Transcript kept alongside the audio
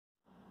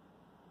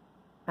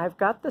I've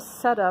got the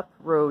setup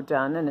row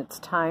done, and it's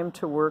time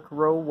to work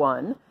row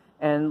 1.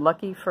 And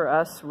lucky for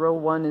us, row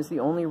 1 is the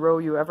only row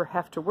you ever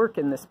have to work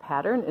in this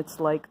pattern. It's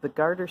like the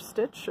garter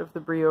stitch of the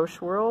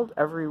brioche world.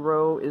 Every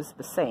row is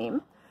the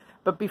same.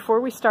 But before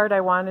we start,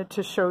 I wanted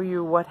to show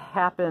you what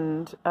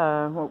happened,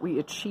 what we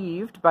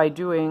achieved by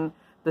doing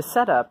the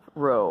setup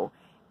row.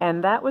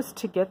 And that was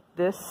to get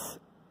this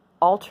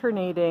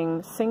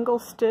alternating single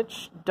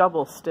stitch,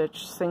 double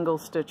stitch, single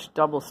stitch,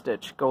 double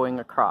stitch going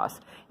across.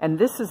 And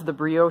this is the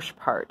brioche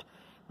part.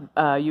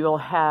 You'll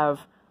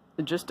have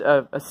just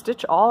a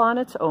stitch all on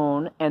its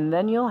own, and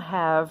then you'll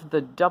have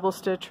the double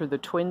stitch or the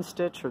twin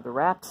stitch or the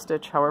wrap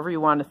stitch, however you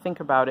want to think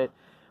about it.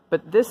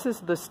 But this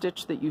is the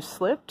stitch that you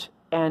slipped,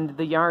 and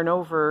the yarn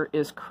over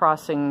is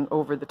crossing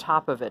over the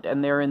top of it,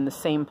 and they're in the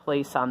same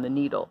place on the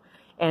needle.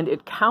 And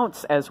it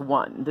counts as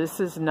one. This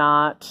is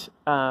not...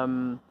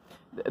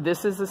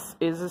 this is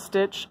a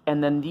stitch,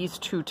 and then these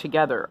two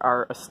together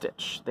are a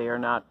stitch. They are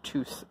not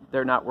two.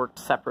 They're not worked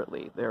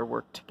separately. They're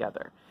worked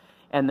together.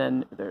 And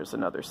then there's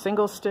another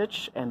single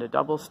stitch and a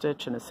double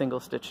stitch and a single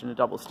stitch and a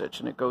double stitch,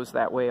 and it goes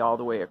that way all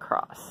the way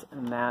across.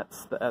 And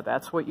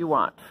that's what you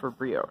want for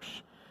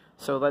brioche.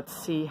 So let's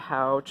see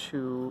how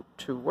to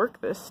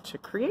work this to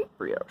create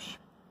brioche.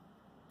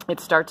 It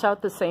starts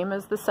out the same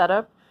as the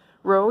setup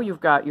row. You've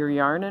got your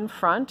yarn in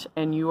front,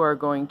 and you are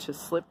going to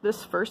slip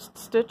this first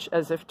stitch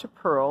as if to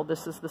purl.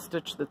 This is the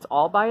stitch that's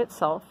all by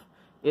itself.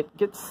 It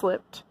gets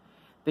slipped.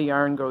 The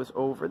yarn goes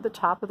over the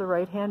top of the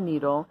right hand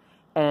needle,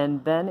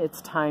 and then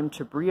it's time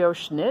to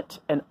brioche knit,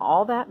 and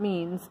all that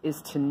means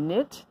is to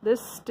knit this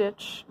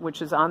stitch,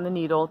 which is on the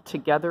needle,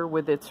 together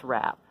with its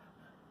wrap.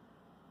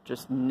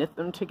 Just knit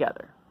them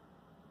together.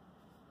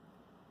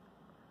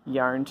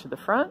 Yarn to the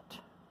front,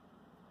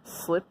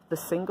 slip the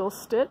single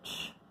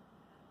stitch,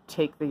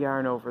 take the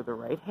yarn over the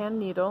right hand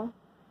needle,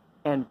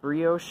 and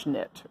brioche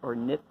knit, or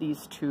knit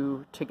these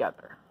two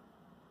together.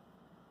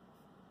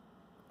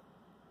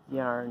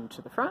 Yarn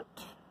to the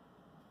front,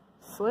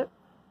 slip,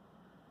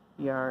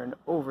 yarn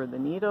over the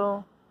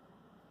needle,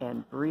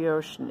 and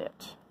brioche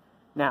knit.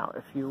 Now,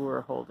 if you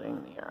were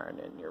holding the yarn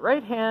in your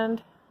right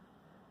hand,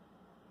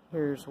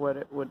 here's what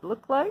it would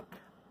look like.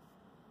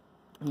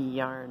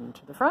 Yarn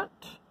to the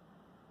front,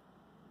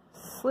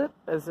 slip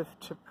as if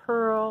to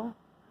purl,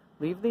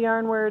 leave the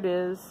yarn where it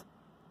is,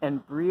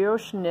 and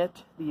brioche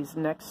knit these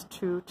next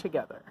two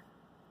together.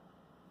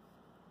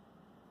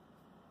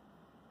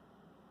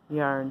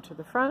 Yarn to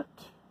the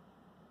front,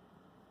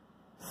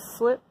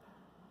 slip,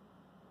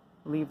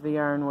 leave the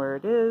yarn where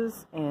it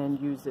is, and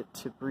use it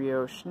to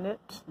brioche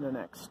knit the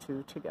next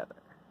two together.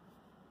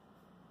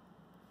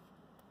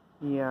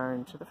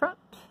 Yarn to the front,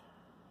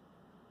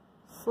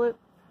 slip,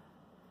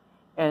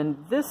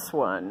 and this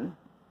one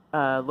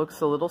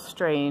looks a little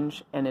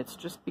strange, and it's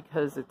just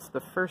because it's the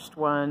first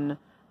one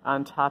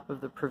on top of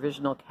the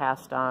provisional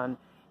cast on,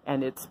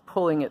 and it's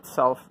pulling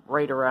itself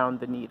right around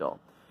the needle.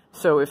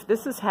 So if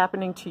this is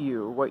happening to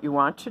you, what you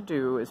want to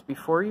do is,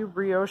 before you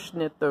brioche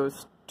knit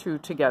those two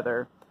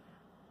together,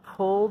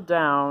 pull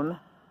down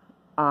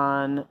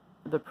on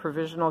the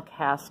provisional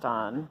cast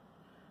on,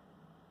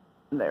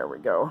 there we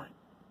go,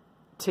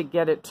 to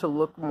get it to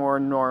look more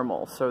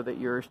normal, so that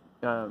you're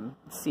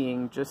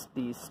seeing just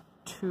these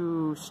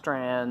two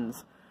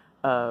strands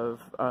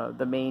of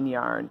the main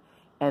yarn,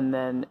 and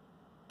then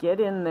get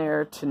in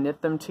there to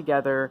knit them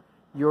together.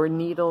 Your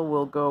needle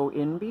will go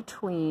in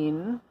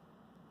between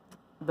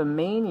the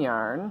main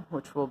yarn,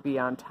 which will be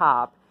on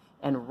top,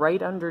 and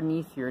right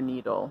underneath your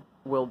needle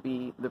will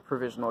be the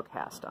provisional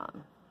cast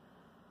on.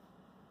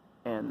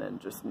 And then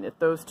just knit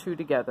those two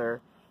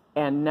together.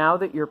 And now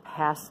that you're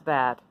past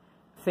that,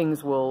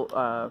 things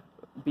will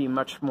be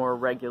much more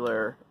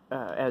regular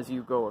as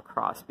you go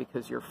across,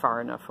 because you're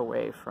far enough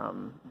away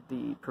from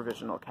the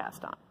provisional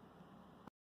cast on.